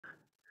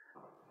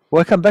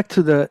Welcome back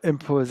to the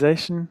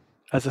Improvisation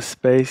as a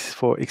Space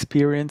for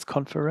Experience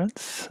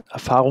conference,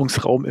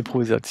 Erfahrungsraum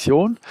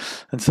Improvisation.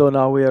 And so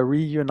now we are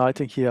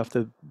reuniting here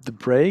after the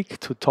break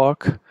to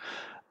talk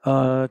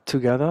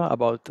together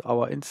about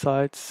our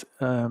insights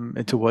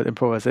into what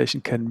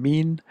improvisation can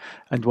mean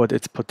and what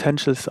its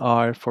potentials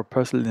are for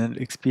personal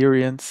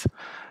experience,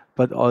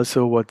 but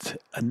also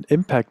what an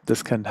impact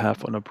this can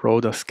have on a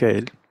broader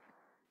scale.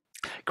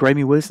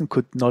 Graeme Wilson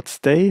could not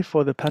stay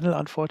for the panel,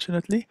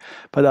 unfortunately,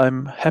 but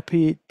I'm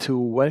happy to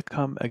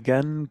welcome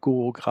again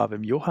Guro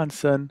Gravem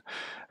Johansen,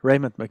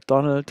 Raymond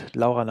MacDonald,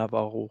 Laura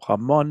Navarro,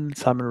 Ramón,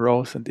 Simon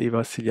Rose, and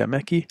Eeva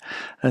Siljamäki,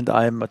 and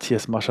I'm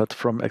Matthias Maschat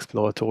from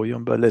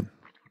Exploratorium Berlin.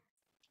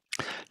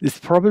 It's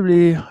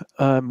probably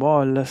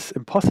more or less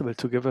impossible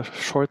to give a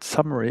short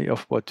summary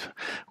of what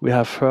we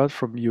have heard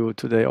from you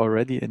today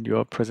already in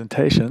your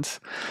presentations.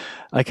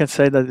 I can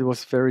say that it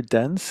was very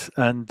dense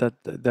and that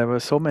there were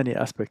so many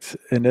aspects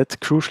in it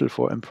crucial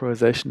for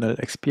improvisational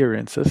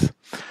experiences.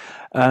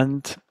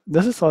 And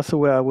this is also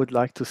where I would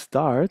like to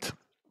start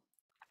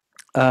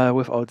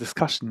with our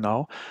discussion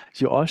now.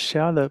 You all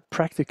share the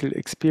practical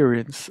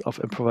experience of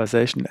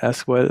improvisation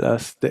as well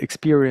as the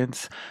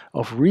experience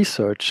of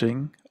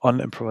researching on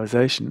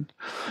improvisation.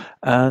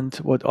 And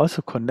what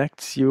also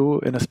connects you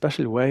in a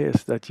special way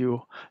is that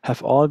you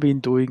have all been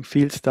doing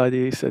field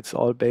studies. It's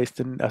all based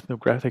in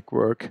ethnographic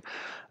work.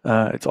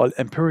 It's all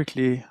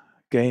empirically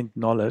gained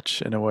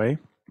knowledge in a way.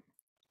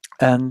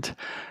 And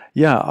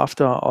yeah,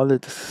 after all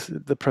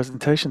the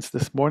presentations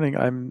this morning,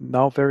 I'm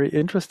now very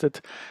interested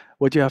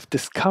what you have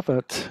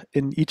discovered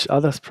in each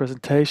other's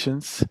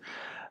presentations,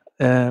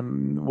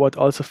 what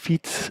also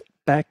feeds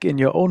back in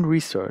your own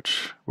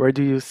research. Where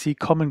do you see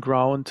common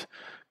ground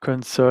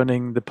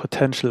concerning the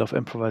potential of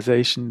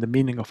improvisation, the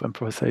meaning of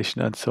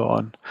improvisation, and so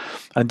on?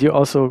 And you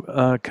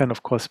also can,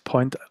 of course,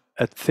 point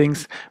at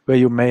things where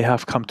you may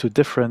have come to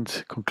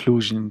different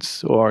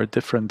conclusions or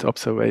different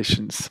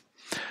observations.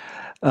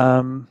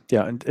 Yeah,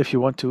 and if you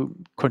want to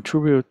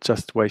contribute,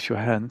 just wave your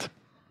hand.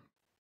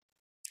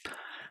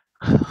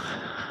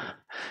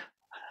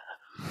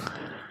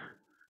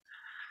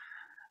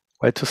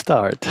 Where to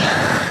start?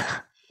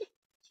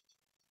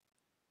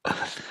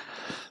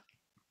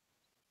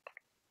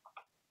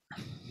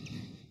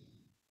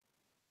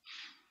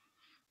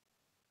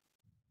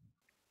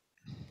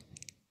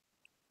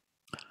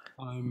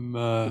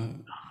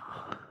 I'll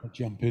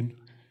jump in.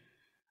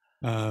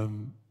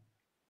 I'm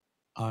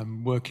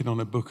working on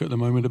a book at the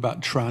moment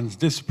about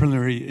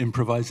transdisciplinary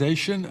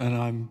improvisation, and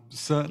I'm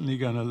certainly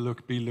going to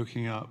be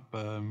looking up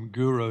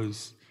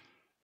Guro's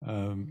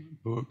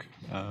book,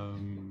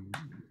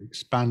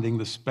 Expanding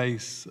the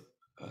Space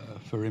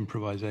for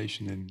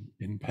Improvisation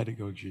in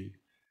Pedagogy.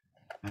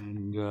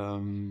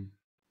 And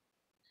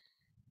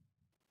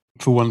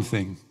for one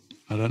thing,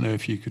 I don't know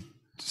if you could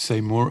say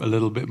a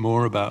little bit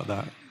more about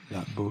that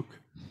book.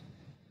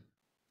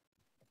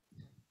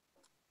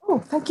 Oh,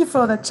 thank you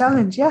for the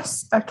challenge.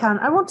 Yes, I can.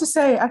 I want to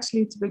say,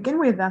 actually, to begin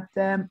with, that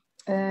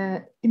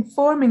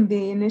informing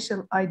the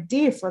initial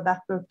idea for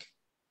that book,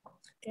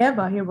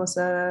 Eeva here was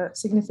a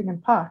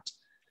significant part.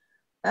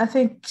 I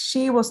think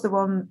she was the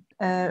one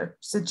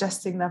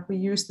suggesting that we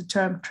use the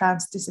term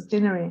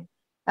transdisciplinary.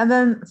 And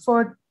then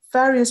for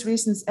various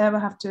reasons,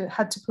 Eeva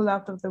had to pull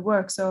out of the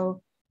work.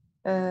 So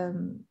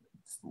the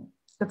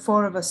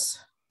four of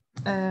us,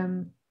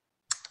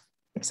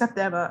 except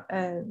Eeva,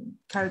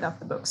 carried out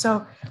the book.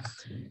 So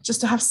just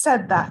to have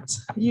said that,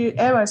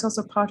 Eeva is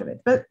also part of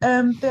it. But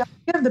the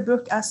idea of the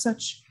book as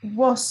such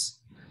was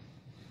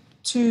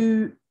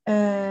to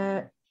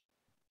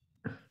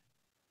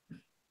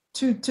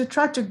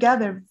try to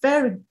gather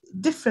very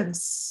different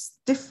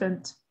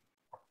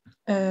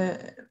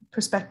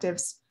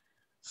perspectives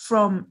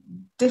from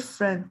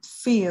different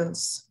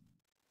fields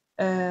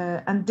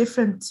and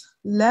different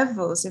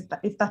levels, if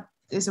that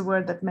is a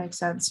word that makes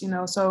sense, you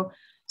know.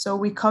 So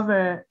we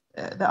cover,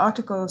 the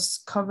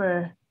articles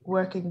cover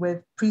working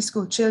with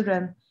preschool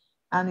children,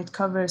 and it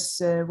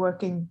covers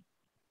working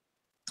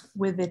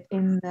with it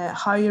in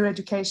higher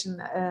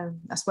education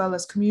as well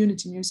as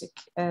community music.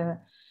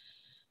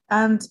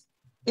 And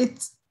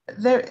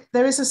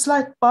there is a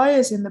slight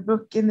bias in the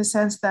book in the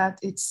sense that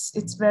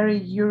it's very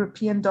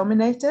European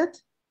dominated.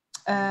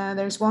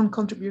 There's one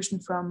contribution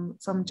from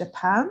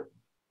Japan,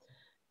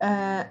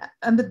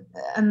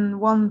 and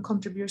one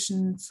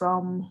contribution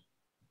from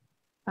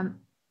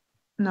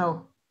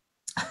no,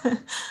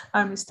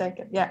 I'm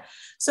mistaken. Yeah,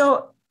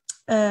 so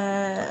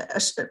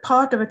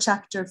part of a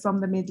chapter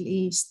from the Middle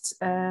East,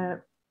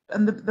 and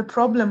the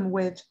problem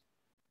with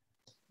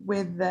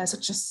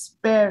such a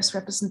sparse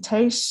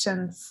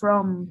representation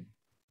from,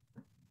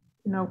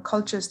 you know,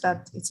 cultures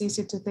that it's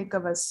easy to think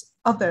of as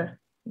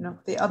other, you know,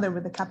 the other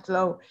with a capital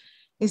O,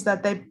 is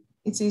that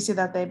it's easy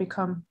that they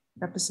become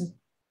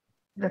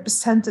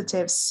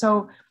representatives.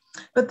 So,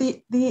 but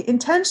the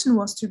intention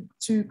was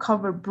to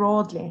cover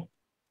broadly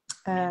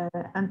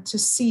and to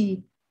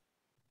see,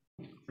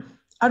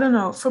 I don't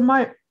know,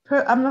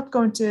 I'm not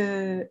going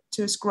to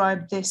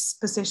ascribe this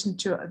position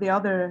to the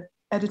other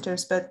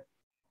editors, but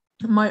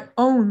my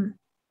own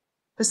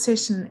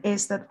position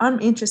is that I'm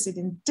interested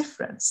in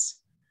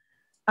difference.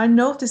 I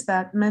noticed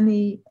that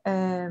many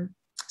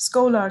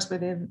scholars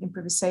within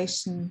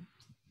improvisation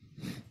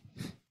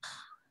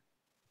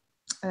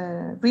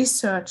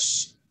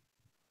research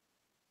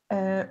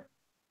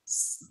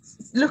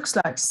looks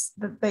like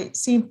that they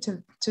seem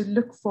to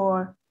look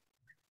for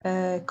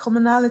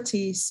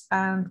commonalities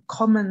and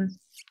common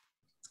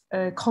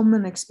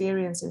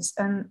experiences,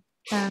 and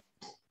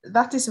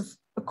that is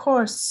of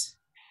course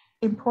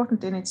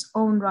important in its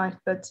own right,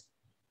 but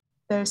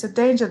there's a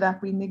danger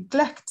that we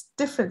neglect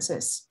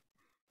differences,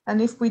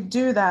 and if we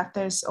do that,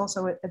 there's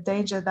also a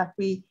danger that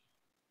we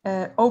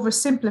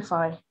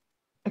oversimplify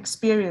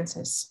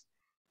experiences.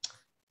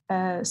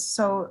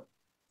 So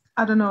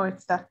I don't know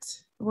if that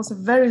was a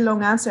very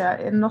long answer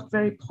and not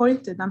very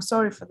pointed. I'm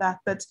sorry for that,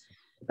 but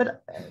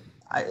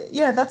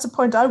yeah, that's a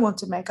point I want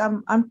to make.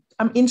 I'm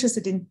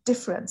interested in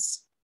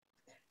difference,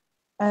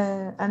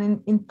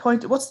 and in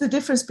point. What's the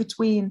difference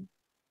between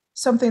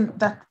something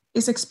that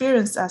is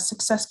experienced as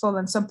successful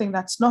and something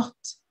that's not?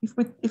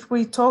 If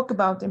we talk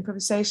about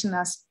improvisation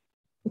as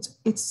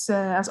it's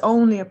as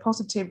only a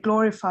positive,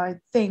 glorified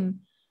thing,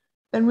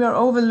 then we are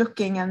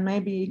overlooking and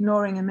maybe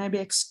ignoring and maybe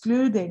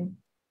excluding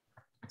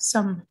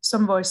some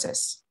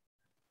voices.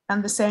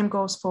 And the same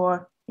goes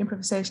for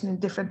improvisation in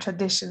different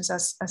traditions,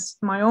 as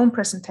my own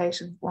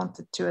presentation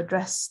wanted to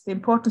address the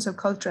importance of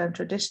culture and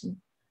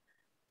tradition.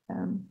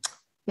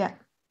 Yeah,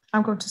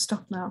 I'm going to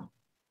stop now.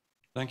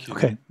 Thank you.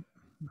 Okay.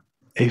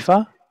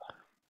 Eeva?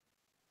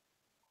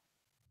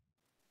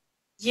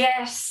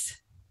 Yes.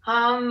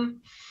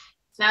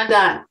 Now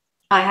that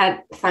I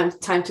had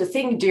time to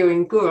think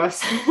during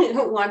Guro's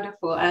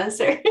wonderful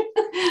answer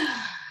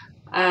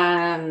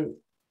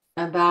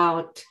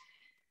about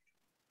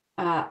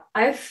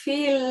I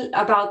feel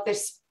about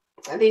this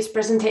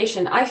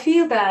presentation, I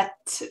feel that,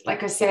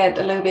 like I said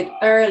a little bit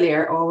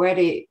earlier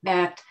already,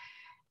 that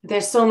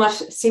there's so much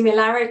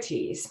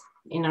similarities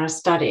in our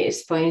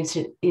studies. For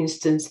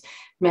instance,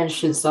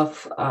 mentions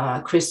of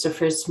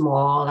Christopher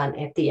Small and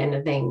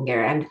Etienne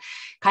Wenger, and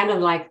kind of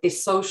like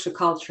this social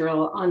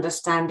cultural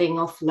understanding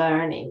of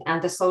learning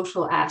and the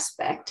social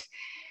aspect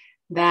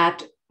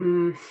that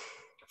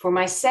for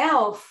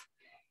myself,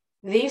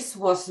 this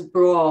was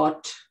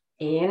brought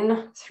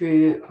in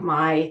through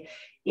my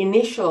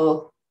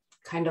initial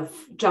kind of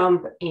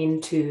jump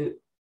into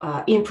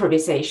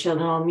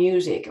improvisational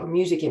music, or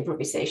music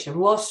improvisation,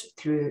 was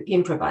through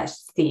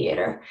improvised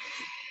theater.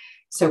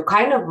 So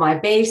kind of my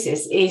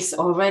basis is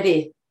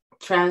already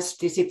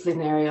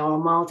transdisciplinary or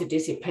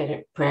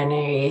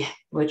multidisciplinary,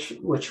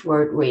 which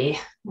word we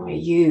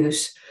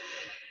use.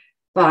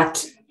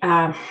 But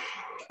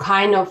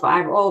kind of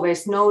I've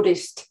always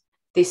noticed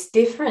this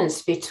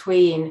difference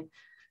between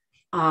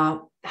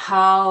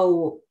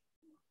how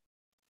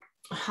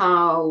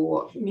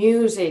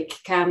music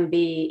can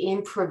be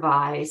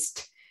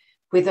improvised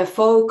with a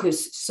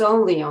focus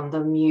solely on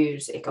the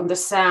music, on the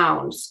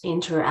sounds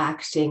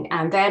interacting,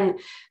 and then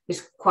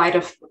there's quite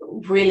a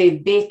really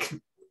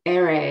big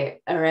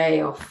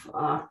array of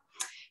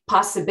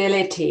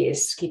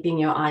possibilities, keeping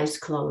your eyes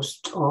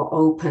closed or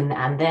open,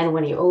 and then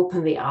when you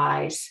open the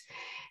eyes,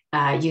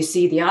 you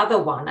see the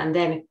other one, and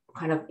then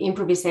kind of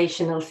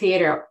improvisational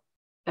theater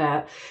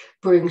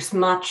brings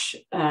much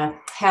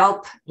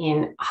help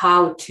in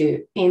how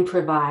to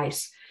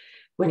improvise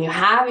when you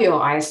have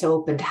your eyes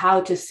opened, how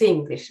to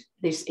think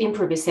this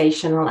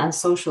improvisational and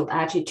social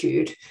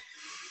attitude,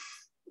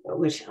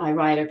 which I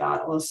write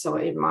about also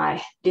in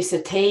my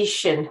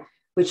dissertation,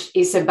 which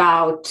is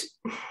about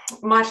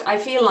much, I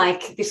feel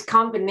like this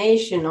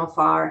combination of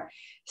our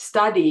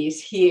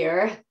studies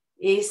here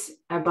is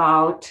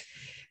about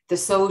the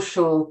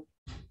social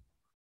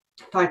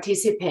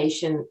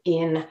participation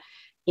in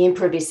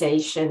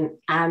improvisation,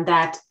 and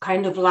that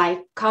kind of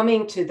like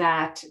coming to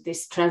that,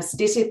 this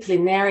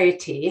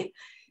transdisciplinarity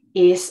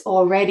is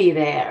already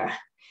there,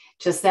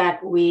 just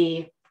that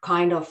we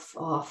kind of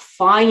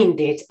find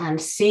it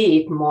and see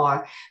it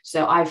more.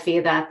 So I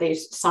feel that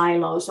these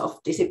silos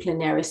of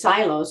disciplinary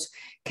silos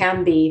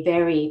can be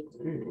very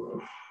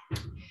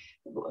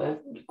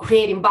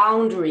creating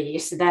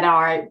boundaries that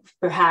are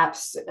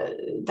perhaps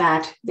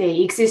that they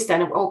exist,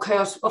 and of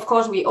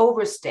course we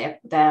overstep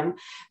them,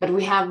 but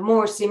we have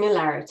more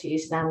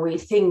similarities than we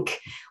think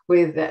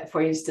with,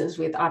 for instance,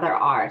 with other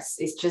arts.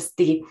 It's just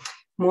the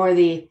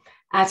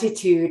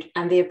attitude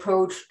and the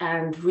approach,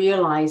 and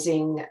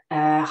realizing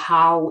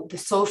how the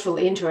social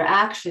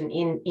interaction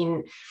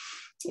in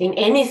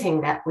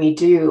anything that we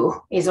do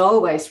is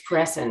always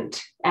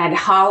present, and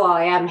how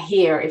I am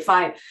here. If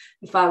I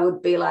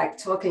would be like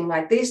talking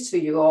like this to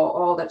you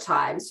all the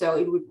time, so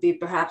it would be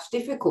perhaps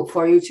difficult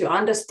for you to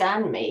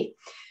understand me.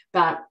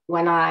 But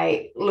when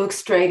I look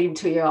straight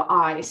into your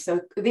eyes, so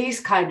these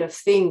kind of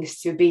things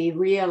to be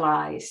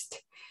realized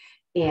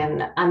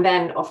in, and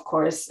then of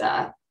course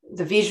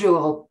the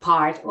visual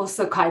part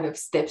also kind of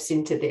steps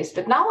into this.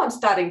 But now I'm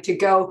starting to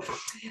go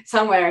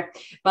somewhere.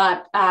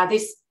 But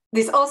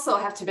this also,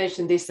 I have to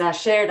mention this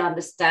shared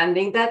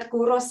understanding that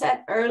Guro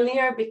said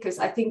earlier, because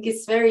I think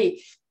it's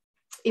very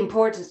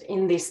important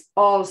in this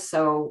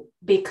also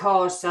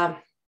because it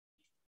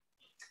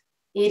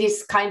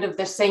is kind of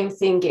the same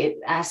thing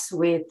as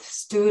with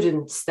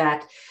students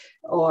that,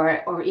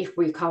 or if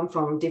we come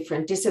from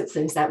different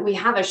disciplines, that we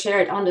have a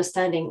shared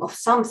understanding of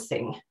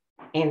something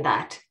in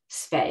that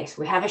space.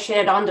 We have a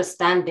shared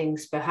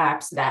understandings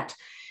perhaps that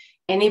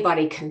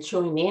anybody can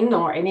join in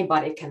or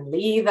anybody can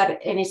leave at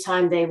any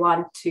time they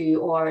want to,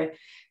 or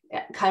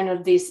kind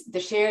of the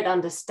shared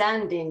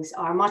understandings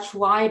are much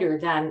wider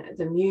than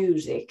the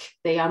music.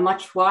 They are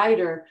much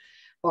wider,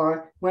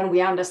 or when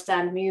we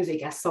understand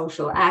music as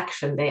social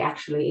action, they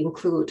actually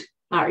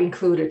are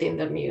included in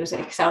the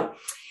music. So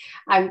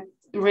I'm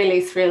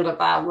really thrilled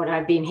about what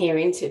I've been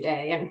hearing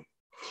today, and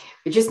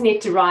we just need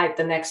to write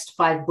the next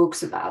 5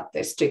 books about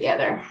this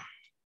together.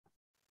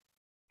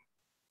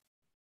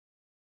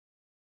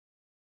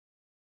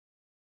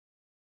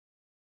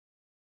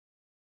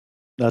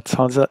 That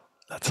sounds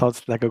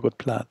like a good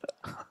plan.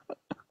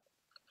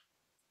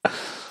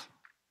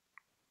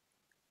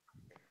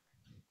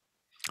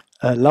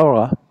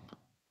 Laura.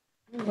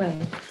 Well,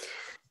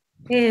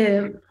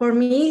 for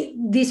me,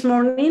 this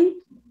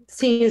morning,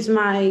 since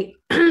my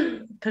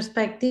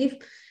perspective,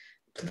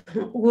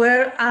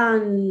 were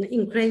an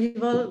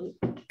incredible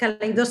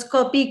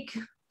kaleidoscopic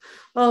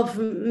of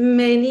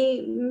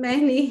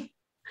many,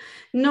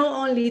 not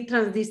only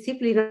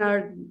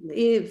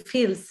transdisciplinary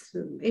fields,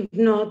 if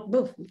not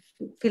both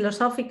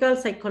philosophical,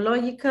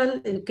 psychological,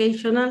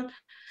 educational.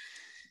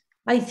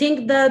 I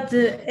think that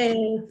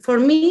for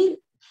me,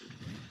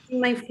 in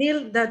my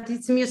field, that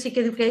is music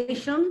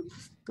education,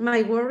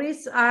 my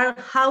worries are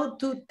how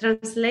to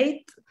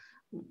translate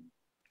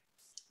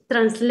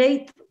a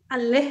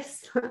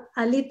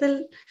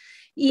little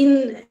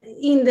in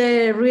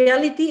the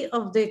reality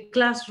of the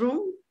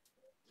classroom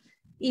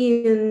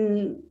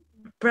in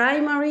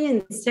primary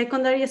and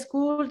secondary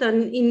school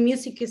and in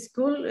music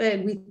school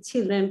with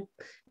children,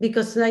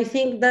 because I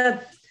think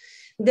that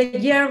the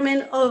germ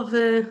of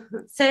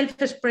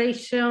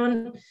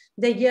self-expression,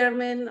 the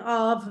germ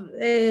of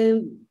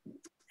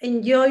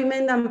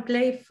enjoyment and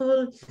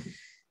playful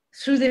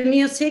through the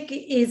music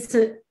is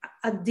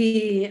at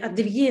the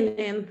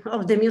beginning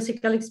of the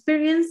musical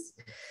experience.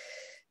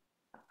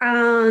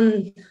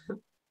 And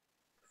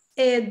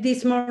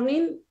this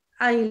morning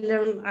I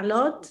learned a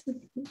lot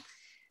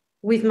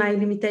with my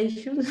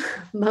limitations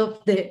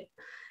of the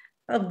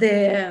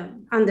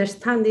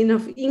understanding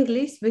of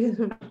English,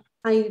 because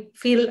I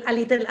feel a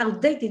little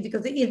outdated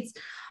because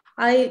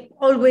I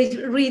always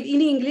read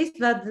in English,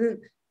 but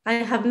I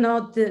have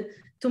not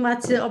too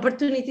much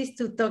opportunities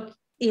to talk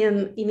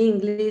in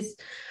English.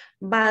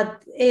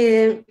 But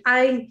in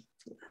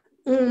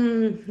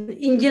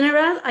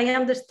general, I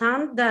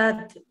understand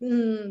that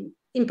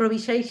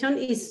improvisation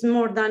is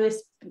more than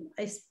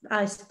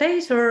a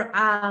space or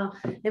an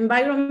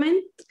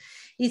environment.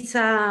 It's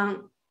a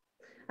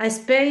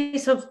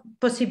space of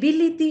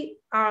possibility,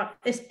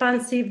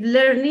 expansive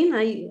learning.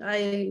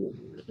 I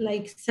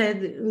like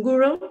said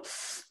Guro,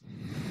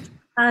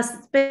 a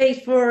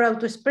space for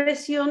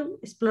auto-expression,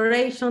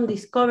 exploration,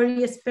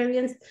 discovery,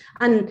 experience.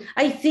 And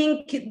I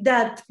think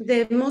that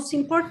the most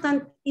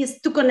important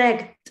is to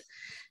connect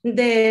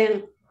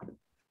the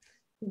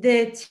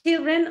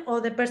children or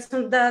the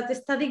person that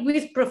study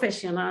with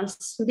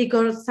professionals,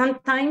 because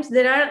sometimes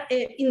there are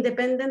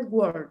independent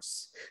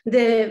worlds.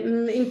 The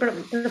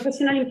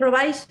professional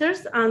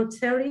improvisers and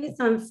theories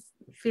and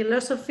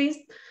philosophies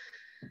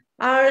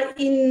are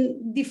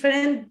in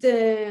different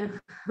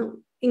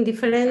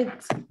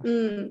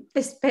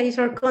space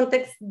or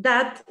context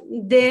that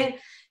the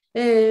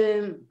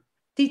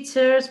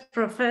teachers,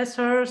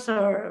 professors,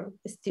 or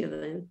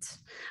students.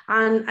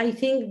 And I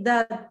think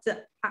that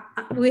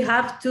we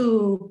have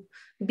to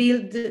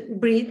build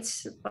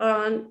bridges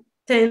and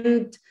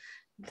tend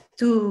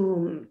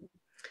to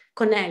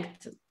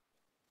connect.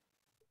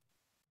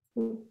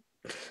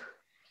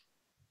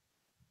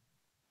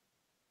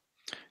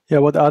 Yeah,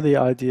 what are the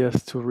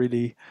ideas to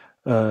really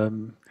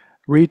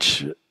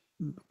reach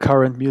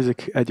current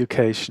music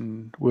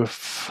education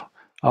with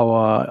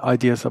our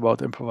ideas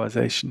about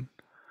improvisation?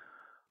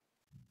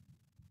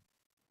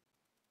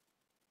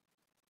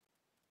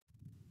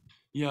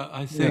 Yeah,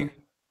 I think. Yeah.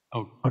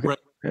 Oh, okay.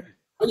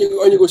 On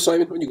you go,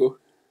 Simon. On you go.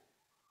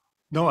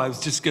 No, I was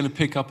just going to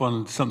pick up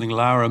on something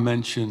Laura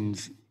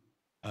mentioned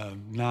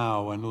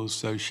now, and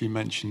also she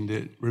mentioned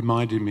it,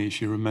 reminded me,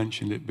 she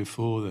mentioned it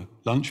before the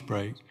lunch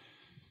break.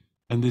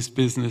 And this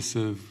business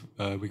of,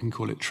 we can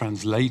call it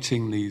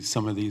translating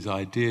some of these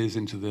ideas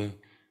into the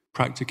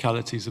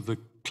practicalities of the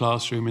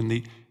classroom,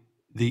 and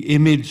the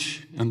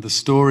image and the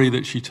story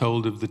that she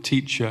told of the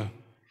teacher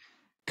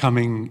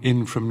coming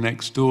in from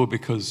next door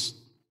because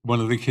one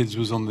of the kids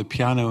was on the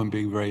piano and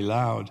being very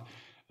loud.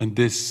 And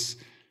this,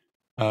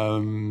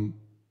 how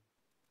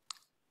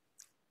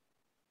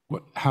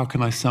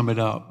can I sum it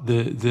up?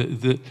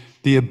 The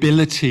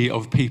ability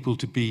of people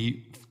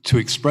to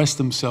express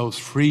themselves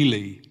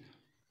freely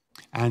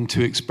and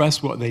to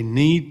express what they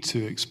need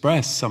to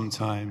express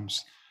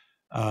sometimes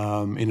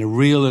in a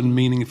real and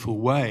meaningful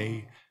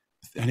way.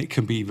 And it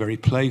can be very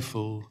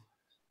playful.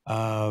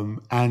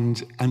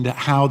 and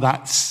how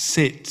that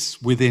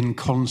sits within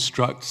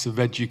constructs of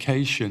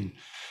education.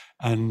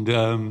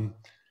 And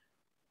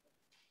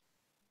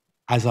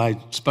as I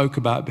spoke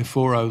about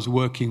before, I was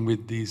working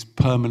with these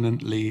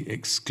permanently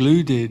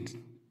excluded,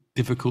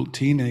 difficult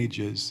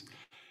teenagers,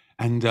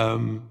 and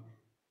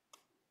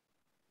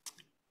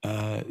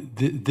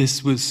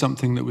this was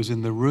something that was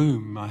in the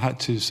room. I had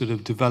to sort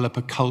of develop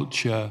a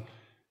culture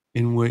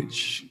in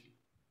which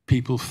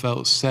people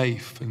felt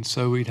safe, and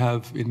so we'd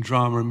have, in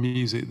drama and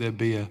music, there'd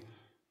be a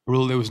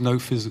rule. There was no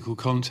physical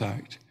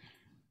contact,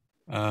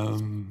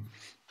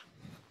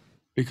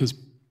 because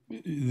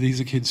these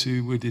are kids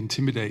who would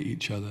intimidate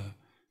each other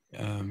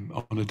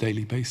on a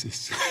daily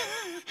basis,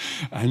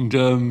 and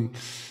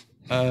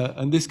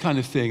this kind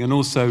of thing. And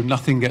also,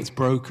 nothing gets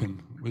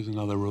broken was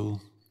another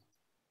rule,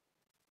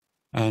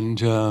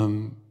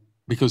 and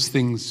because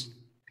things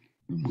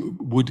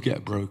would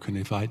get broken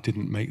if I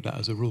didn't make that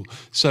as a rule.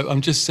 So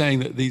I'm just saying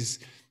that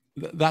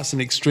that's an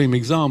extreme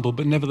example,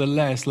 but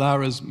nevertheless,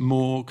 Laura's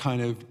more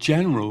kind of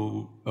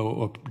general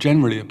or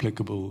generally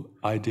applicable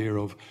idea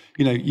of,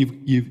 you know,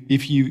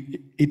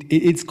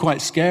 it's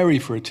quite scary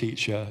for a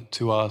teacher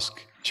to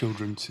ask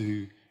children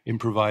to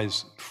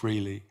improvise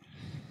freely.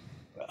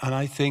 And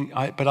I think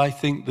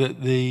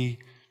that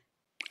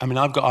I mean,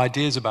 I've got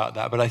ideas about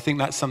that, but I think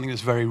that's something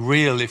that's very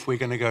real if we're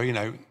going to go, you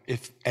know,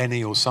 if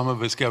any or some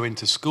of us go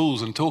into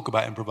schools and talk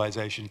about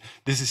improvisation,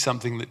 this is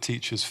something that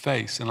teachers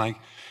face. And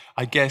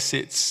I guess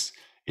it's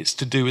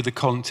to do with the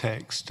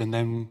context.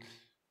 And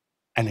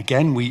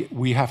again,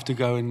 we have to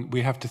go and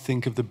we have to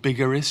think of the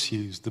bigger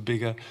issues,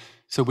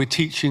 so we're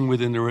teaching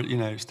within the, you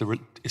know,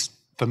 it's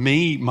for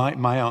me,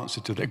 my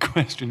answer to that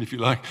question, if you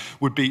like,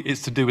 would be,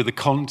 it's to do with the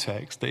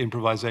context. That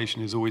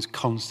improvisation is always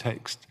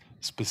context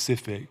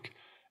specific.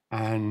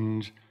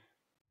 And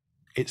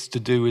it's to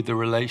do with the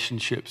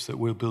relationships that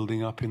we're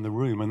building up in the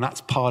room. And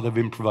that's part of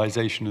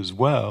improvisation as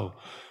well.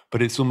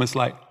 But it's almost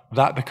like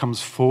that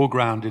becomes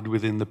foregrounded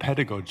within the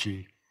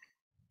pedagogy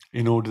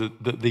in order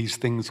that these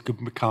things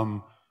could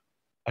become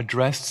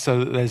addressed, so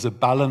that there's a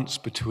balance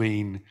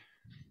between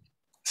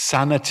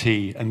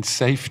sanity and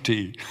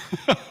safety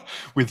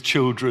with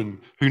children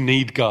who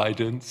need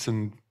guidance,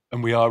 and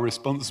we are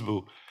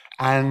responsible.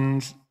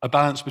 And a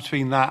balance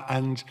between that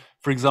and,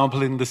 for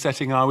example, in the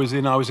setting I was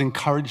in, I was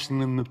encouraging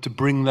them to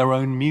bring their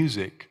own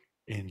music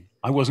in.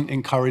 I wasn't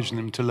encouraging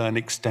them to learn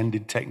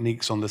extended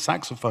techniques on the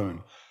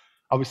saxophone.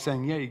 I was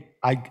saying, yeah,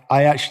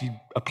 I actually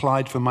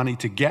applied for money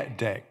to get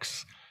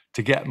decks,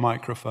 to get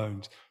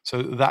microphones,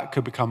 so that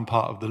could become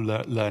part of the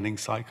learning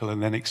cycle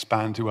and then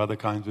expand to other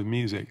kinds of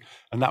music.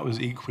 And that was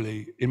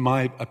equally, in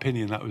my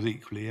opinion, that was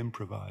equally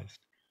improvised.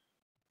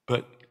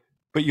 But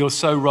you're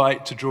so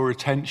right to draw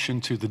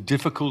attention to the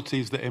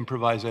difficulties that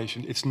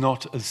improvisation, it's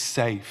not as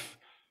safe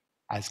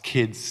as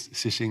kids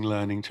sitting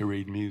learning to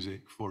read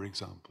music, for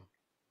example.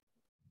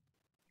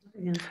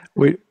 Yeah.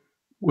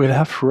 We'll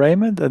have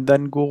Raymond and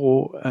then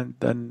Guro and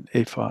then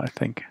Eeva, I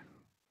think.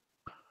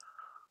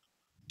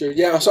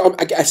 Yeah, so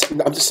I guess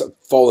I'm just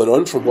following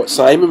on from what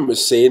Simon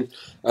was saying,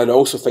 and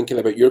also thinking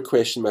about your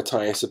question,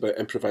 Mathias, about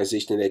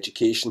improvisation in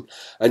education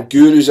and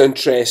Guru's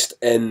interest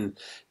in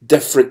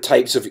different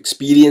types of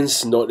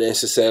experience, not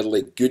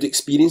necessarily good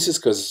experiences,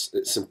 because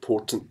it's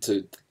important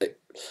to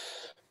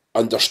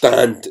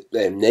understand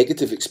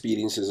negative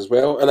experiences as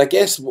well. And I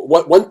guess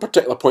one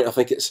particular point, I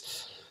think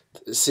it's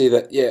say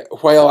that, yeah,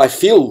 while I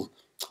feel,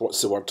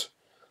 what's the word,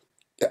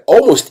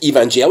 almost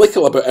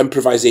evangelical about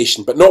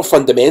improvisation, but not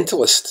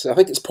fundamentalist. I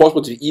think it's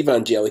possible to be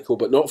evangelical,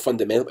 but not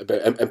fundamental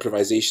about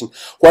improvisation,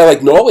 while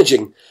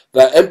acknowledging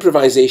that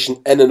improvisation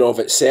in and of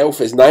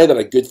itself is neither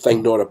a good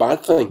thing nor a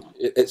bad thing.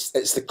 It's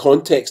the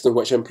context in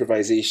which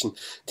improvisation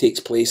takes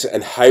place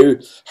and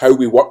how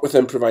we work with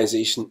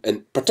improvisation,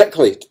 and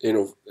particularly, you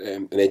know,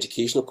 in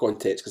educational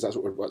context, because that's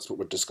what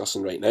we're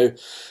discussing right now.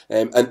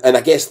 And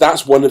I guess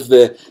that's one of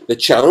the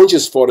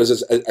challenges for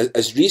us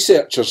as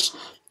researchers,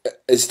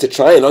 is to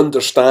try and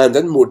understand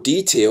in more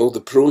detail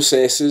the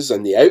processes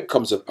and the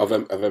outcomes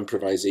of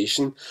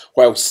improvisation,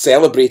 while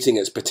celebrating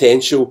its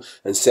potential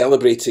and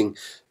celebrating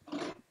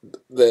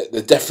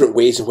the different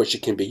ways in which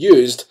it can be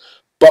used,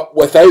 but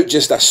without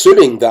just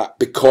assuming that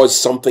because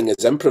something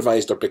is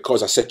improvised or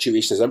because a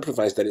situation is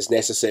improvised that it's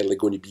necessarily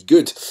going to be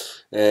good.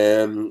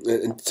 And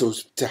so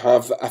to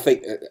have, I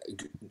think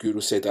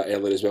Guro said that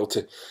earlier as well,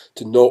 to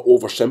not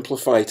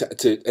oversimplify,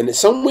 to in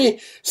some way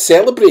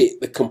celebrate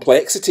the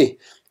complexity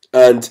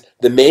and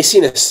the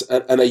messiness,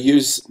 and I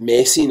use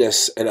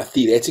messiness in a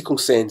theoretical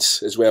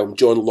sense as well.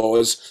 John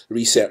Law's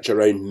research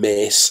around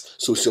mess,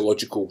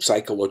 sociological,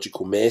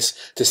 psychological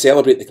mess, to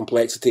celebrate the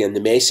complexity and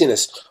the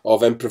messiness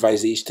of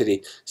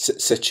improvisatory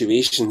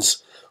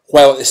situations,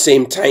 while at the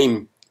same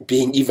time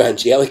being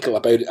evangelical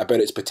about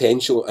its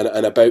potential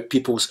and about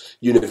people's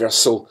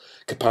universal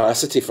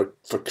capacity for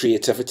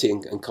creativity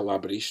and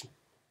collaboration.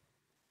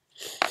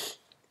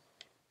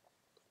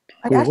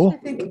 I actually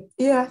think,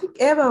 I think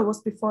Eeva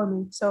was before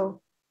me, so.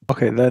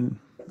 Okay, then.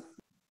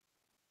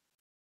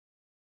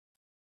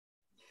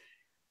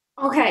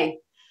 Okay,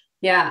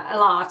 yeah, a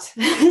lot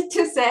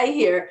to say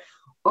here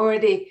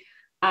already.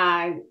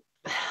 Lara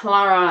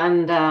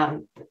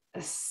and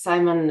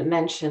Simon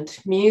mentioned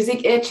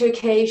music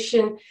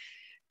education,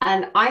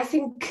 and I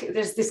think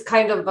there's this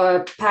kind of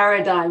a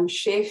paradigm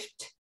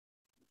shift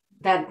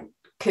that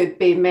could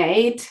be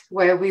made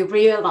where we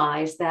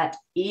realize that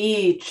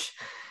each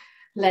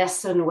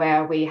lesson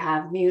where we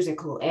have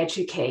musical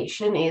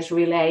education is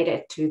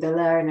related to the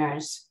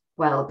learner's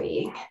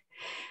well-being.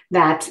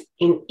 That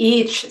in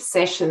each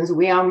sessions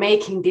we are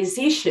making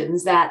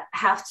decisions that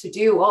have to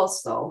do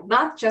also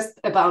not just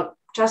about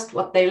just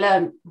what they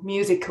learn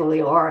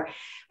musically or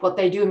what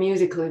they do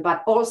musically,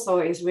 but also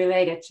is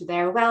related to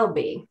their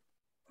well-being.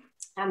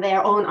 And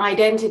their own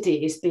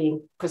identity is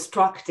being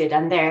constructed,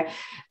 and their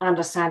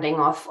understanding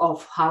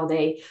of how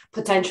they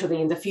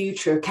potentially in the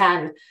future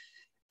can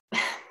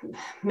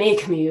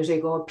make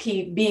music or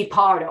be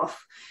part of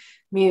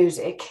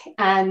music.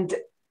 And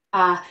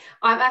I'm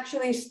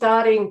actually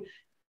starting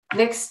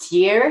next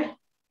year.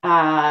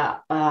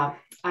 I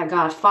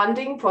got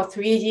funding for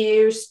 3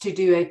 years to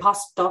do a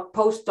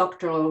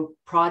postdoctoral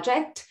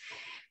project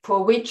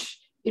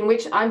in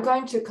which I'm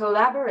going to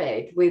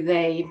collaborate with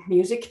a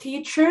music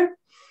teacher.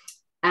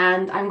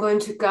 And I'm going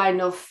to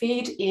kind of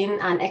feed in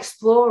and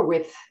explore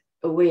with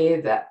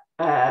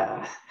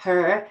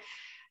her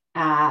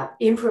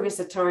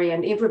improvisatory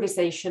and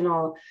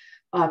improvisational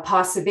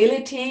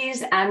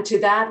possibilities. And to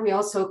that, we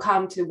also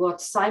come to what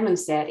Simon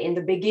said in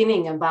the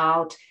beginning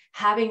about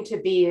having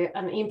to be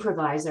an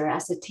improviser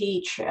as a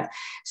teacher.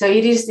 So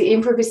it is the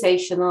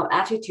improvisational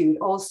attitude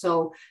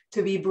also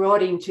to be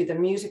brought into the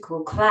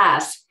musical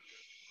class,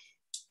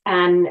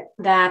 and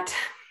that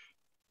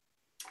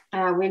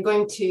we're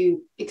going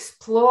to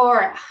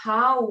explore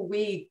how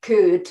we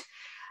could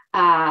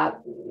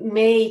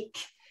make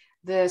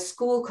the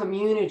school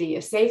community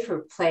a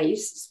safer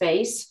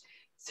space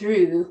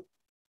through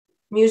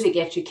music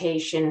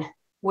education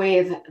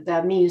with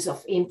the means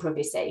of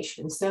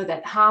improvisation. So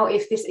that how,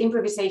 if this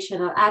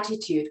improvisational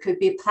attitude could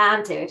be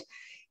planted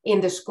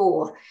in the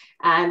school,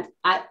 and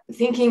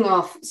thinking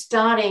of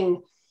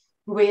starting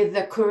with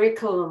the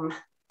curriculum,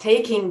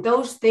 taking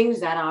those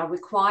things that are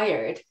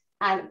required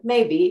and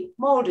maybe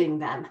molding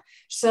them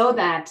so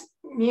that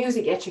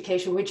music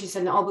education, which is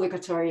an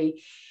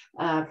obligatory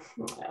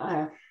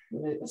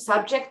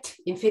subject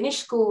in Finnish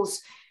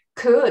schools,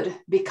 could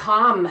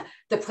become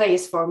the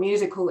place for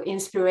musical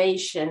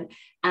inspiration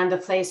and the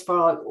place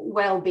for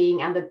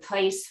well-being and the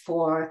place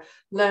for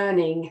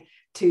learning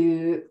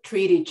to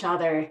treat each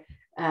other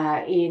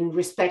in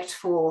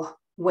respectful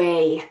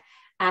way.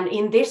 And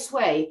in this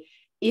way,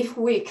 if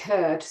we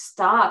could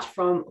start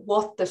from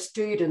what the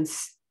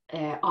students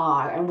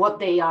are and what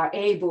they are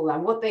able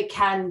and what they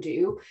can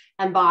do,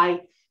 and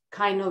by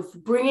kind of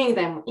bringing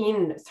them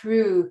in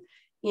through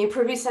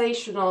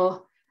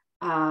improvisational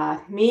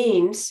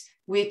means,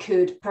 we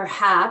could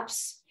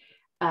perhaps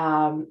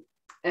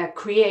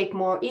create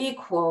more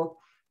equal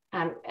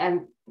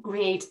and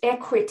create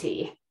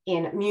equity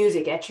in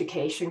music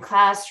education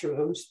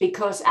classrooms.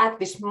 Because at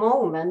this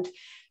moment,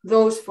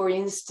 those, for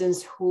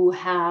instance, who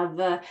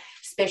have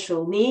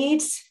special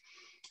needs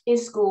in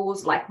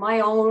schools, like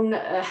my own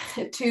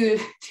two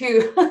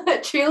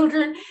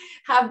children,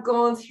 have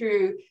gone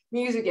through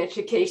music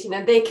education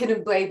and they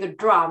couldn't play the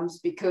drums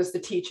because the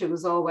teacher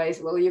was always,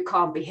 well, you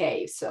can't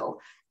behave, so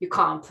you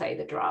can't play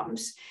the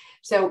drums.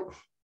 So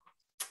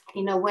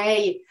in a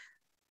way,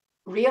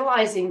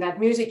 realizing that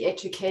music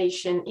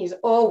education is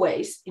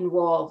always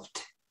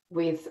involved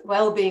with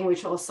well-being,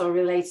 which also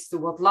relates to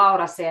what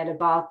Laura said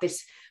about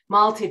this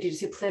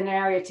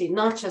multidisciplinarity,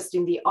 not just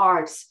in the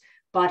arts,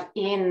 but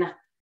in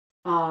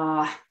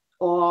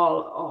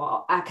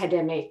all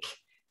academic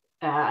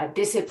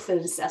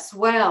disciplines, as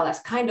well as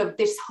kind of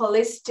this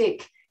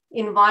holistic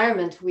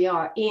environment we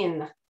are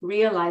in,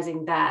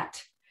 realizing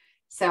that.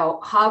 So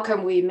how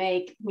can we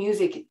make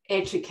music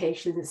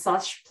education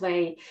such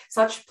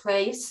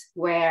place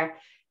where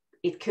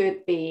it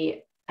could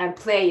be, and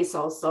play is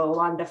also a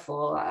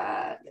wonderful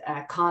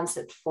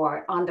concept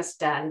for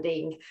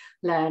understanding,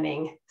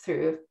 learning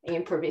through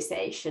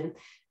improvisation.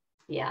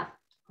 Yeah,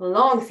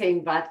 long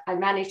thing, but I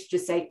managed to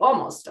say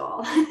almost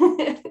all.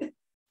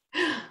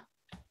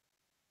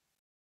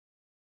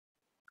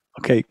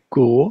 Okay,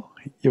 Guro,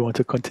 you want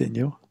to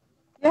continue?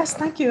 Yes,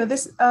 thank you.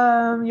 This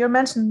your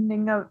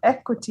mentioning of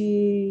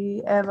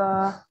equity,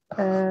 Eva,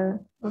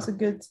 was a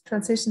good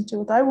transition to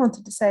what I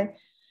wanted to say.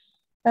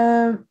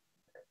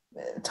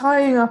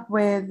 Tying up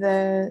with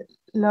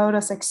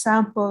Laura's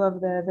example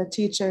of the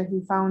teacher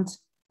who found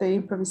the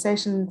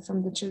improvisation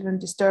from the children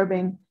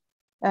disturbing,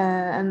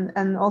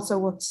 and also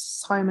what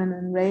Simon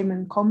and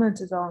Raymond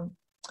commented on,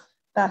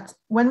 that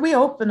when we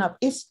open up,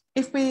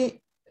 if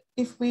we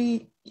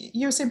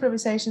use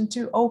improvisation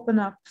to open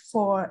up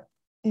for,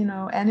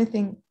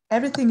 anything,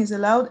 everything is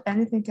allowed,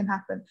 anything can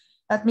happen.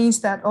 That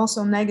means that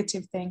also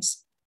negative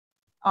things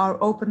are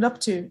opened up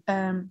to,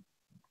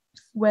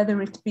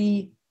 whether it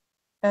be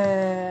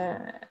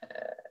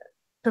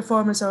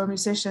performers or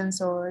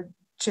musicians or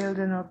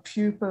children or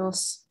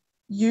pupils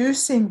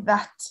using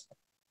that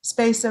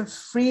space of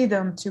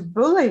freedom to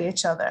bully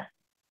each other.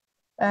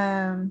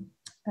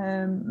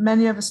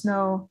 Many of us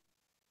know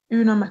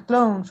Una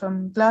McLone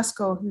from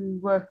Glasgow, who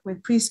worked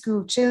with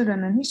preschool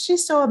children, and she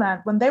saw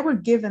that when they were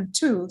given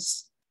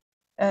tools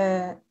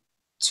that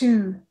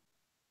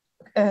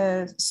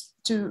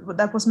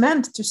was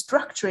meant to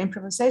structure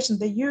improvisation,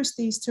 they used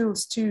these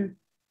tools to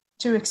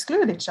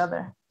exclude each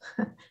other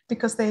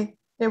because they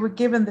were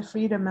given the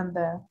freedom and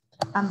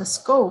the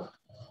scope.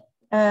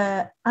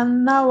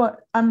 And now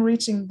I'm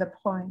reaching the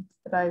point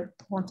that I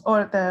want,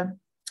 or that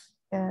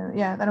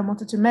I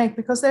wanted to make,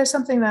 because there's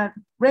something that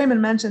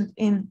Raymond mentioned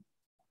in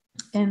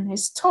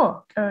his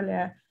talk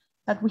earlier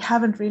that we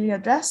haven't really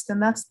addressed,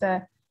 and that's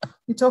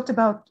he talked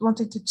about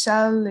wanting to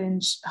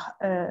challenge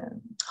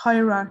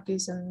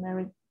hierarchies and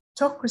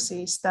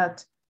meritocracies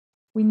that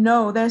we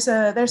know. There's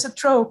a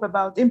trope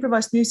about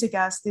improvised music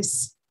as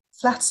this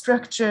flat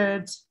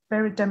structured,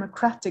 very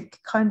democratic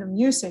kind of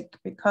music,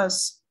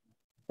 because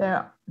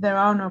there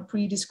are no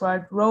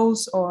pre-described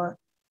roles or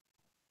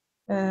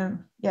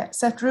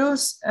set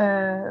rules.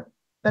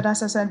 But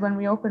as I said, when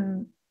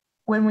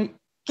we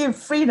give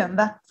freedom,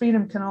 that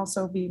freedom can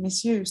also be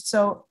misused.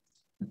 So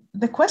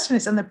the question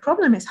is, and the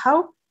problem is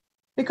how,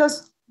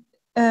 because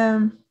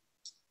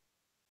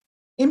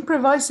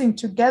improvising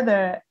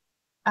together,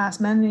 as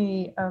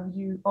many of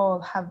you all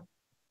have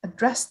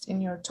addressed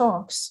in your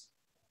talks,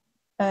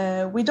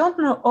 we don't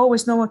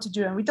always know what to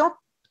do, and we don't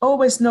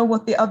always know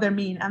what the other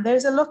mean, and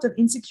there's a lot of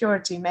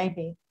insecurity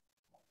maybe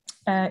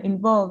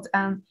involved.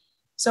 And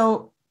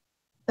so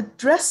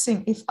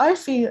addressing, if I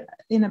feel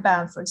in a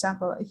band, for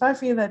example, if I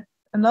feel that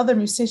another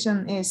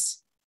musician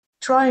is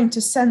trying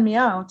to send me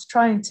out,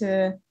 trying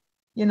to,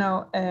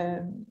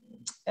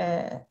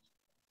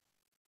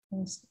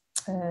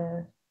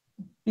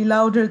 be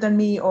louder than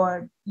me,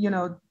 or,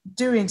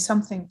 doing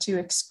something to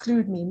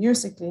exclude me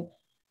musically,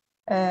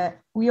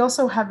 we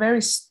also have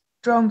very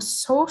strong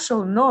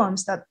social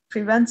norms that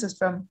prevents us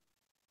from,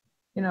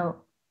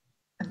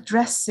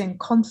 addressing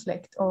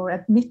conflict or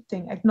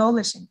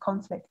acknowledging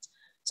conflict.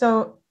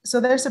 So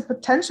there's a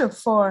potential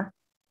for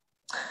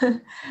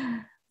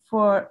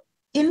for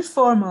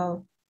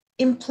informal,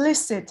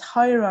 implicit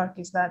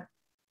hierarchies that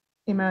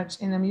emerge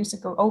in a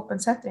musical open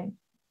setting.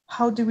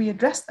 How do we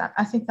address that?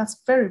 I think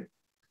that's very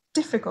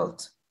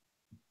difficult.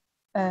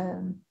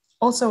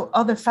 Also,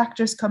 other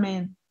factors come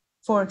in,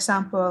 for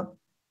example,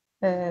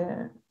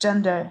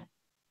 gender,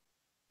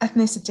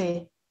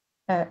 ethnicity,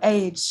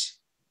 age,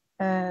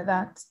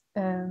 that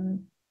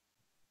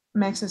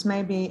makes us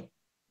maybe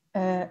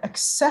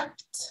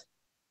accept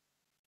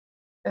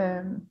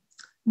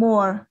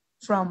more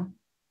from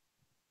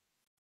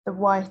the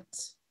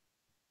white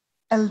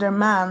elder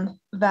man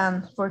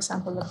than, for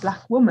example, a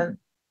black woman.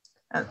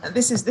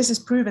 This is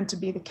proven to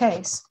be the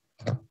case.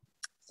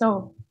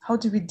 So how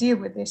do we deal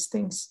with these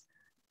things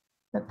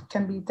that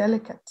can be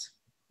delicate?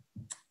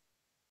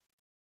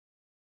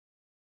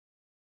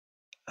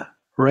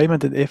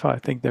 Raymond and Eva, I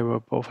think they were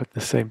both at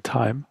the same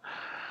time.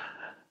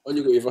 On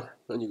you go, Eva.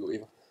 On you go,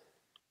 Eva.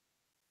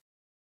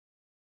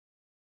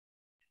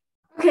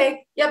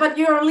 Okay, yeah, but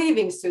you're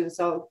leaving soon,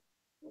 so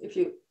if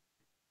you...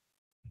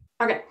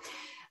 Okay,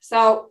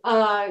 so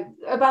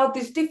about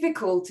these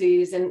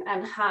difficulties and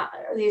how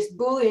this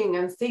bullying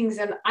and things,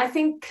 and I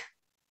think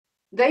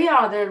they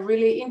are the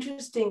really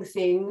interesting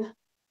thing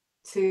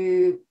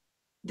to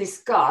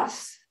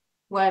discuss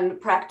when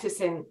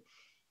practicing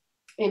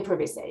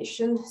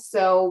improvisation.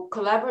 So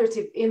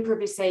collaborative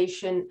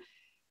improvisation,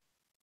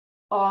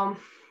 what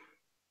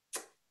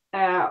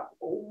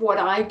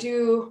I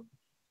do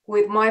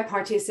with my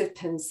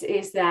participants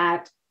is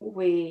that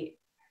we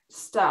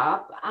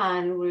stop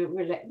and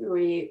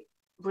we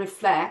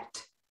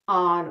reflect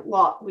on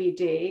what we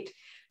did,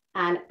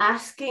 and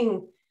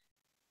asking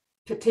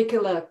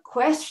particular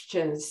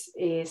questions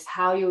is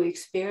how you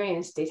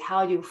experienced it,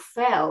 how you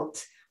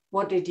felt,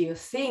 what did you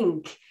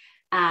think,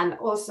 and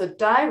also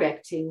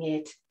directing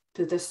it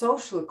to the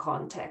social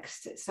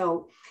context.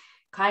 So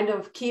kind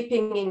of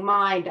keeping in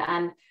mind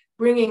and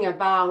bringing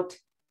about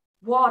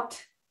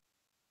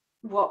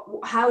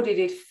how did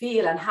it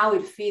feel and how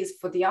it feels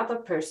for the other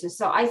person.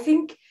 So I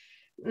think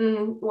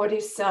what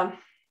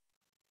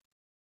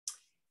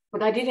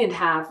I didn't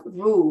have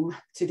room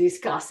to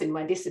discuss in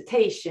my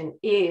dissertation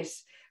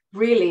is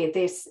really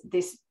this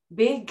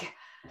big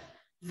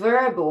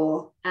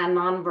verbal and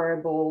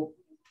nonverbal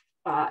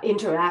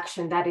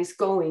interaction that is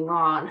going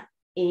on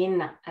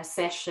in a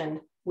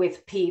session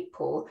with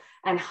people,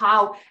 and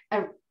how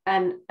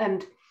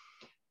and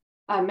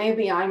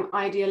maybe I'm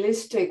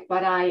idealistic,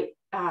 but I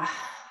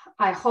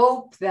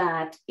hope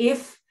that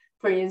if,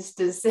 for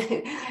instance,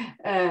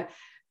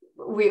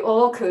 we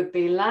all could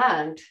be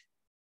learned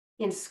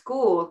in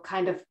school,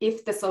 kind of,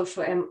 if the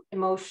social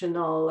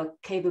emotional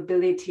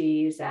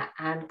capabilities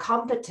and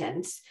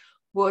competence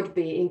would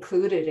be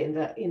included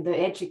in the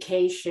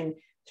education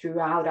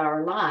throughout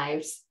our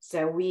lives,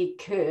 so we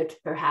could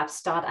perhaps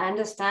start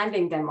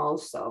understanding them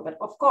also. But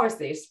of course,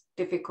 these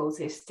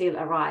difficulties still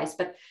arise.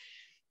 But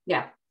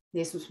yeah,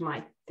 this was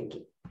my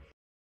thinking.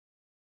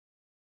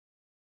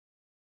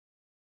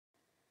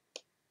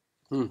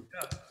 Yeah,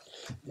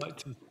 I'd like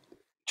to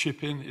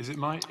chip in. Is it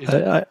my?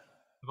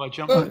 Have I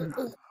jumped in?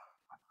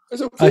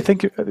 It's okay. I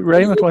think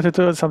Raymond wanted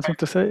to something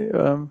to say.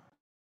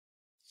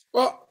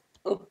 Well,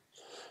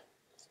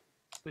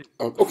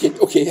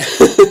 okay.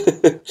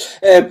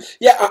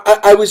 Yeah,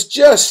 I was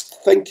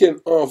just thinking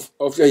of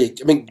I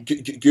mean,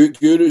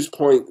 Guru's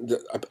point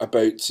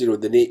about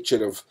the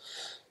nature of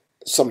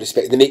some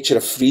respect, the nature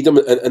of freedom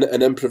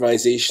and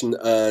improvisation,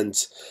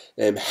 and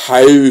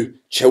how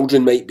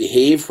children might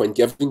behave when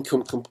given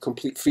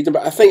complete freedom.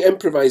 But I think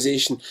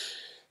improvisation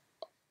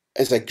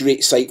is a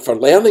great site for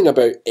learning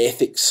about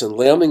ethics and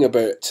learning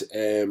about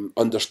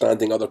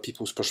understanding other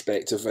people's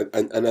perspective.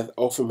 And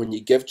often when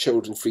you give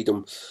children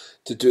freedom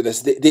to do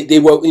this, they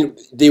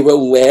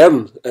will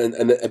learn,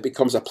 and it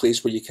becomes a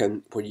place where you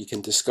can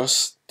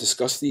discuss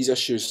these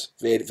issues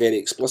very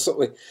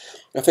explicitly.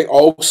 I think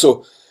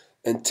also,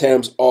 in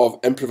terms of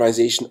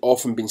improvisation,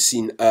 often been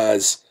seen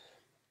as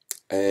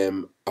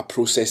a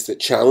process that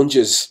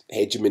challenges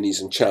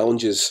hegemonies and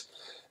challenges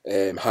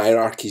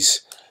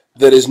hierarchies.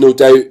 There is no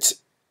doubt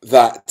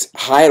that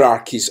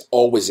hierarchies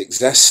always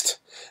exist.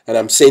 And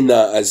I'm saying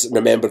that as,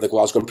 remember, the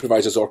Glasgow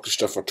Improvisers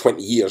Orchestra for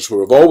 20 years,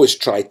 where we've always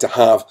tried to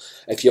have,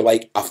 if you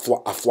like, a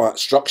flat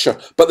structure.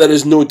 But there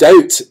is no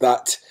doubt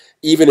that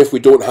even if we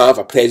don't have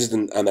a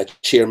president and a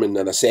chairman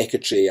and a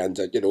secretary and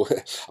a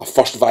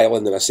first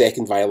violin and a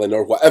second violin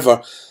or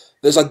whatever,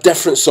 there's a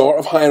different sort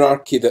of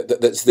hierarchy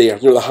that's there.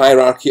 The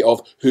hierarchy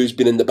of who's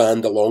been in the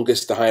band the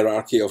longest, the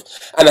hierarchy of,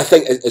 and I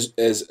think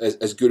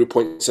as Guru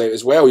points out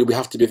as well, we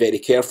have to be very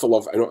careful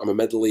of. I'm a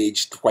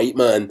middle-aged white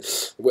man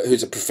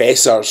who's a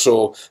professor,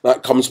 so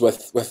that comes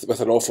with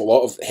an awful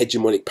lot of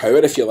hegemonic power,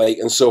 if you like,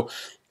 and so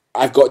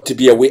I've got to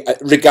be aware,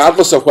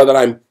 regardless of whether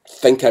I'm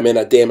in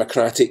a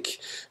democratic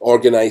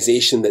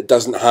organisation that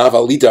doesn't have a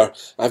leader.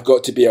 I've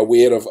got to be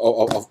aware of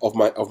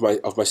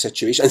my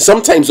situation. And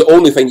sometimes the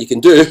only thing you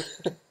can do,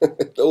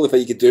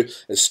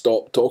 is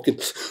stop talking.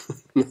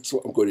 That's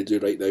what I'm going to do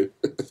right now.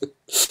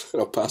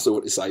 I'll pass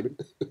over to Simon.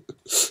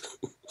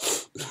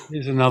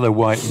 Here's another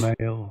white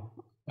male.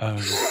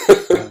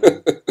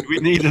 We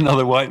need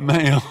another white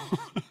male.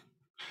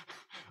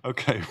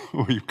 Okay,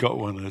 we've got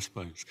one, I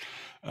suppose.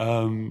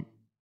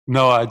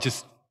 No, I'm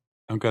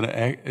going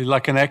to,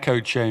 like an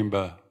echo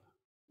chamber,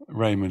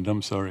 Raymond,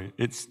 I'm sorry.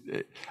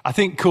 I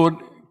think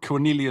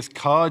Cornelius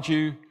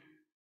Cardew,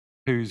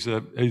 who's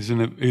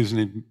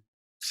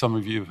some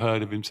of you have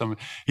heard of him,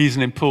 he's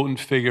an important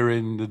figure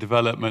in the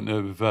development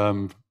of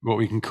what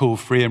we can call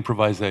free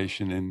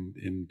improvisation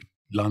in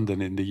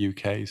London, in the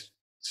UK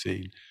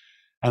scene.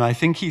 And I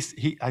think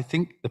I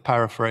think the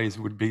paraphrase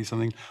would be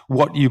something,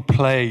 what you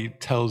play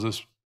tells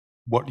us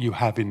what you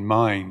have in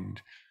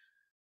mind.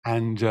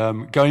 And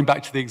going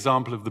back to the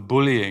example of the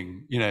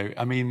bullying,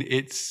 I mean,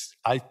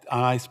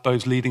 I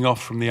suppose leading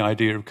off from the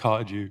idea of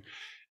Cardew,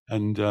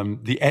 and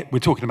we're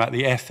talking about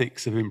the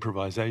ethics of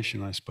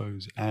improvisation, I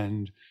suppose,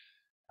 and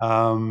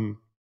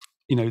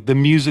the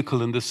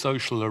musical and the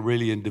social are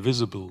really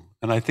indivisible.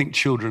 And I think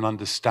children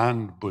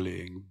understand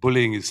bullying.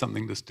 Bullying is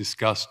something that's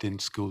discussed in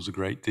schools a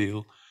great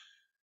deal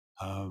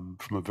from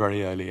a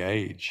very early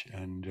age,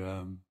 and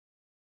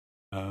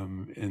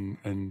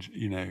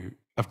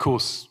of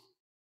course.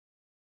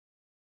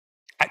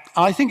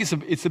 I think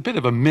it's a bit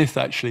of a myth,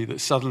 actually,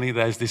 that suddenly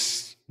there's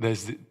this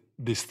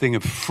thing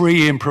of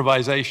free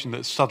improvisation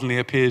that suddenly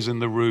appears in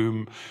the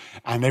room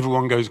and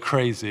everyone goes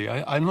crazy.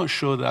 I'm not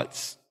sure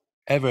that's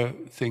ever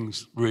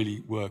things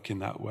really work in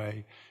that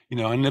way.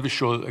 I'm never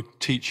sure that a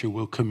teacher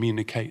will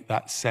communicate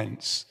that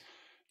sense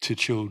to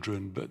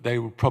children, but they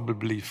will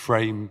probably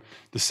frame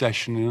the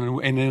session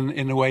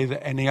in a way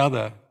that any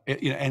other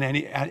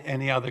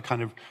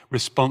kind of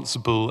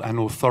responsible and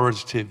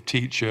authoritative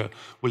teacher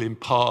will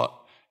impart.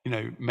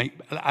 Make,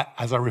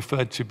 as I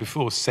referred to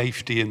before,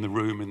 safety in the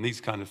room and these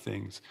kind of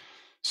things.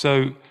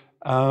 So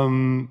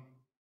that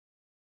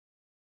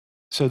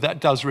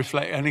does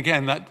reflect, and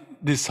again,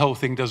 this whole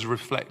thing does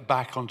reflect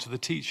back onto the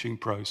teaching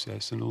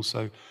process, and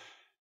also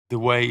the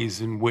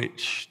ways in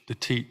which the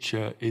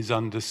teacher is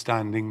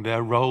understanding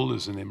their role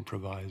as an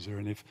improviser.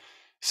 And if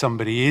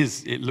somebody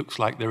it looks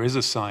like there is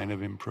a sign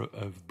of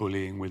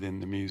bullying within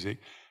the music,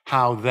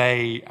 how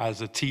they,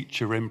 as a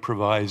teacher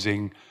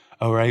improvising,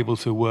 are able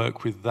to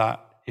work with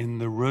that in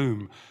the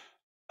room.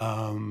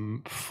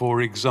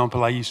 For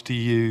example, I used to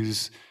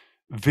use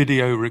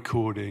video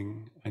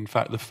recording. In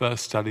fact, the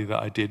first study that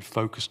I did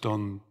focused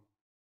on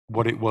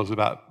what it was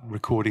about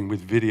recording with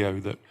video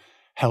that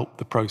helped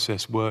the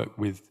process work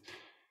with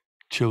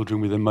children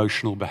with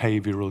emotional,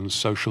 behavioral, and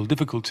social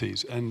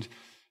difficulties. And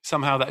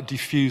somehow that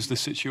diffused the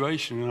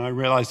situation. And I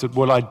realized that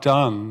what I'd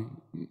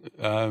done,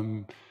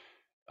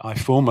 I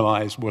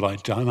formalized what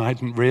I'd done. I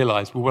hadn't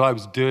realized, but what I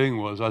was doing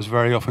was I was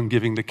very often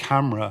giving the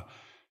camera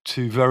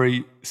to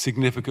very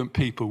significant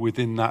people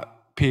within that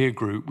peer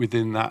group,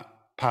 within that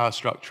power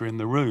structure in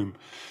the room.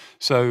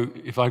 So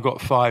if I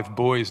got 5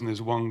 boys and there's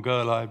 1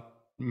 girl, I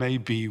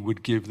maybe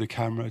would give the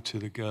camera to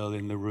the girl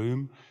in the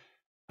room.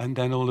 And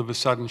then all of a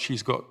sudden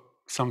she's got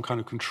some kind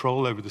of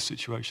control over the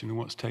situation and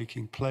what's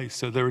taking place.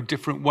 So there are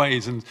different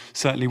ways, and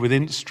certainly with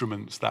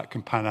instruments that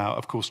can pan out.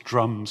 Of course,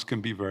 drums can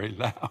be very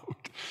loud,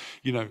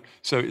 you know,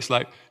 so it's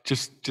like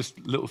just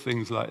little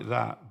things like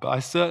that. But I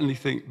certainly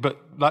think, but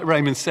like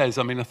Raymond says,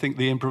 I mean, I think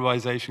the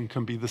improvisation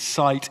can be the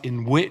site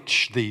in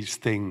which these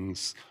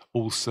things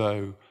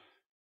also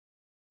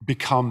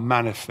become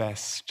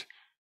manifest,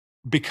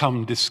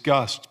 become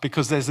discussed,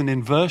 because there's an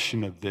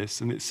inversion of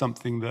this, and it's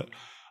something that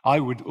I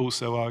would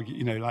also argue,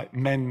 you know, like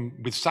men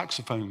with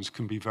saxophones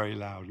can be very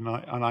loud.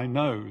 And I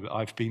know that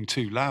I've been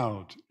too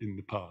loud in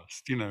the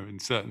past, you know, in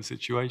certain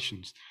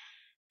situations.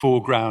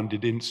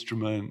 Foregrounded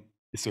instrument,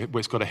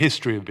 it's got a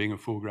history of being a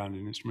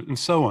foregrounded instrument and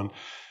so on.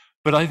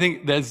 But I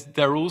think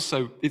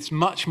it's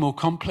much more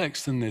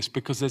complex than this,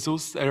 because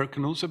there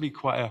can also be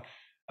quite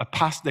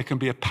there can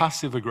be a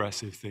passive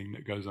aggressive thing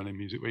that goes on in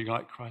music where you're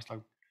like, Christ,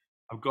 I've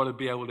got to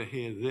be able to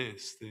hear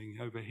this thing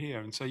over here.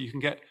 And so you can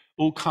get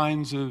all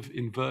kinds of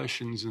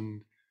inversions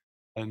and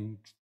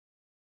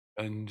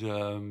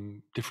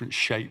different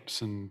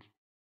shapes and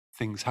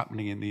things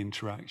happening in the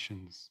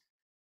interactions.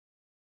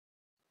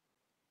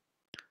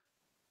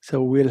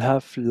 So we'll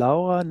have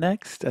Laura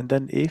next and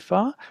then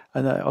Eva.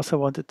 And I also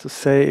wanted to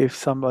say, if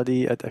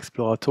somebody at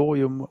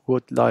Exploratorium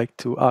would like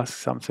to ask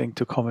something,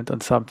 to comment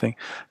on something,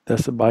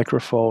 there's a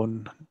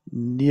microphone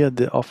near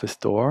the office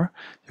door.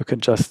 You can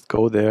just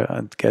go there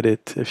and get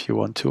it if you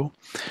want to.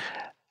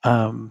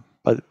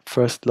 But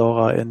first,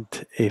 Laura and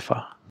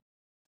Eva.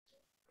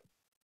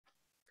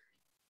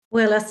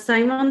 Well, as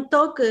Simon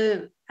talked,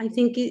 I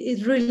think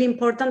it's really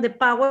important, the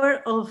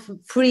power of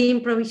free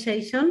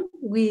improvisation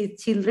with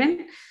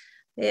children.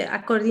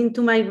 According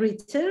to my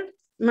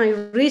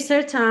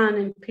research and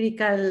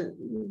empirical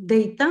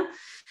data,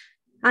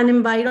 an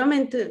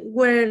environment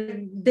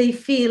where they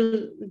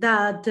feel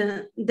that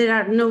there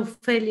are no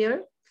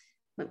failure,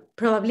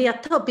 probably a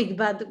topic,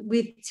 but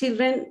with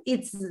children,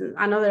 it's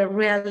another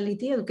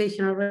reality,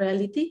 educational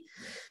reality,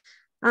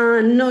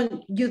 no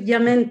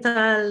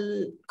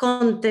judgmental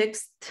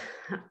context,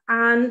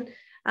 and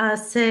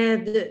as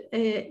said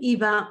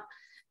Eva,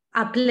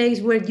 a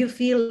place where you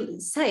feel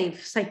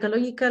safe,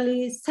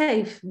 psychologically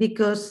safe,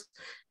 because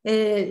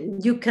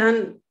you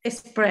can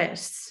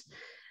express.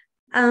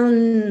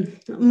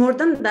 More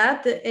than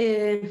that,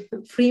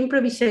 free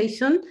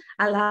improvisation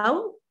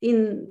allow,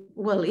 in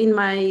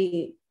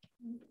my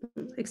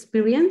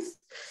experience,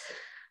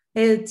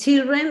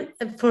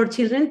 for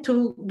children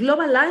to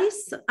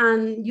globalize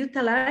and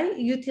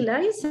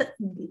utilize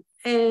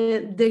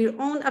their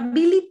own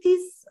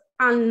abilities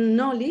and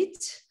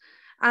knowledge,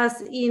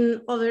 as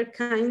in other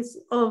kinds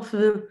of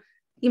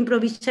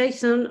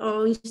improvisation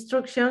or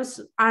instructions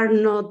are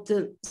not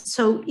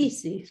so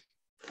easy.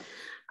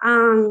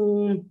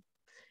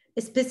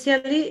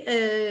 Especially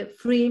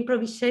free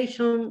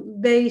improvisation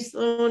based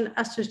on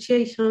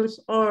associations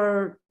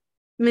or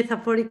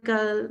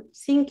metaphorical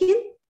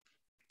thinking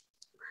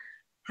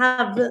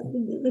have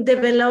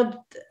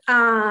developed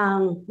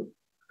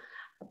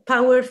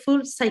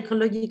powerful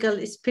psychological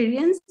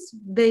experience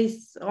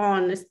based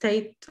on a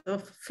state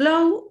of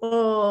flow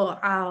or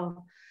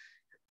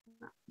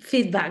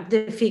feedback,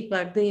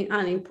 the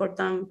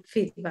unimportant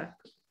feedback.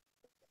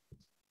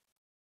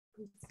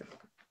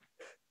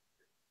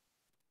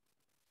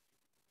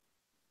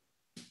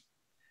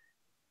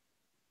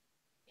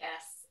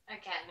 Yes,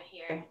 again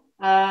here.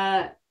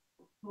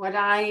 What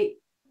I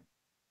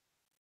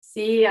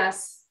see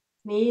as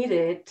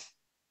needed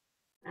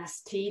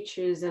as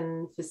teachers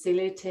and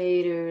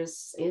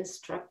facilitators,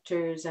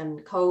 instructors,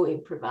 and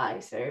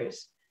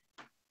co-improvisers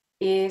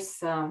is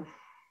the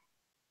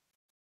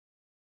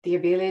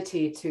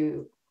ability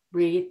to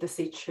read the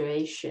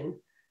situation.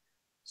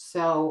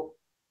 So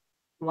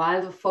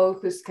while the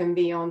focus can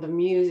be on the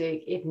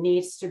music, it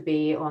needs to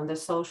be on the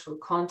social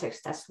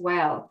context as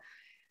well.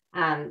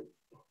 And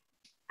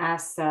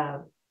as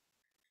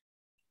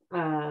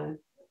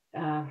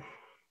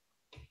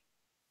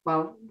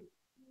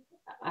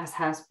as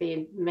has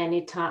been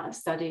many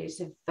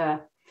studies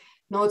have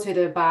noted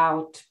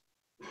about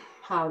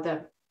how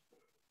the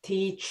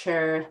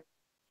teacher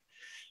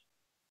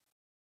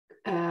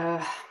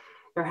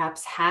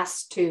perhaps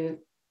has to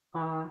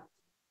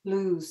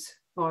lose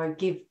or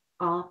give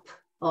up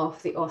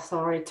of the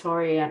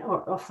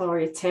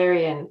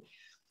authoritarian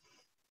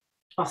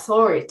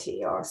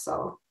authority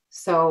also.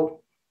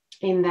 So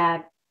in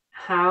that,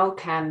 how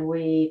can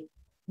we,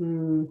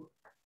 the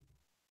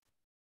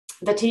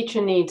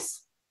teacher needs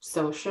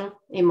social,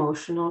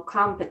 emotional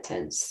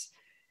competence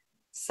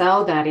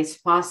so that it's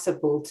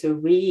possible to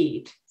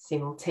read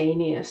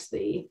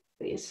simultaneously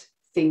these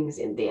things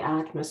in the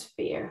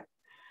atmosphere.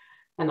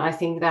 And I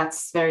think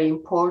that's very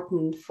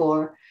important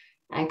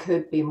and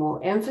could be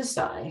more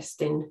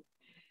emphasized in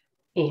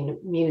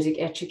music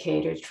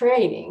educator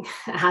training,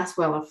 as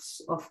well as,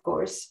 of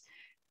course,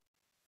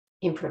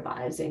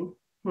 improvising.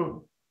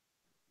 I'm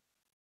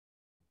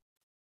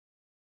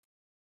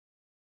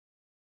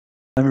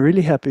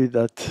really happy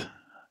that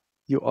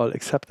you all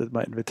accepted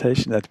my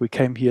invitation, that we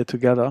came here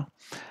together.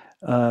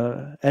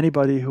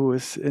 anybody who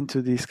is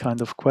into these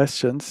kind of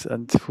questions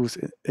and who's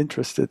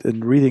interested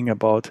in reading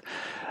about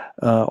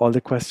all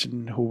the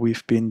questions who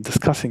we've been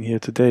discussing here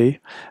today,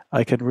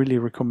 I can really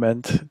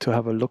recommend to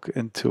have a look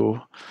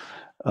into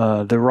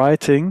the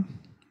writing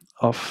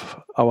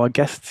of our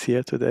guests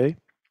here today.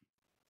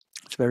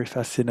 It's very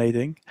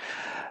fascinating.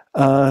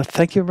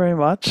 Thank you very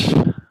much,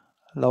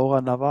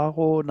 Laura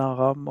Navarro,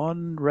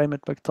 Ramón,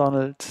 Raymond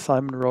MacDonald,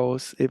 Simon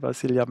Rose, Eeva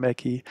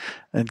Siljamäki,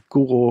 and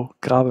Guro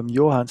Gravem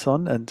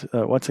Johansen, and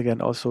once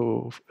again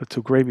also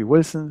to Graeme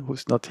Wilson,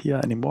 who's not here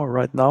anymore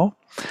right now.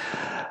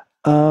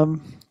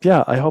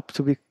 Yeah, I hope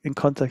to be in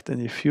contact in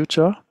the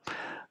future,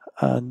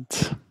 and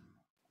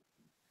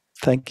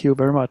thank you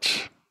very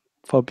much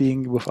for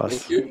being with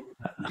us.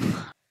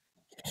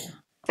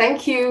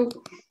 Thank you.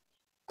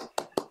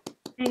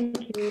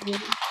 Thank you.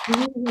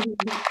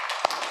 Thank you.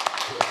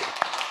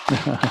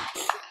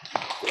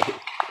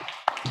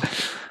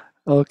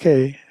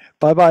 Okay,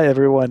 bye-bye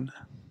everyone.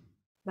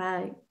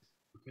 Bye.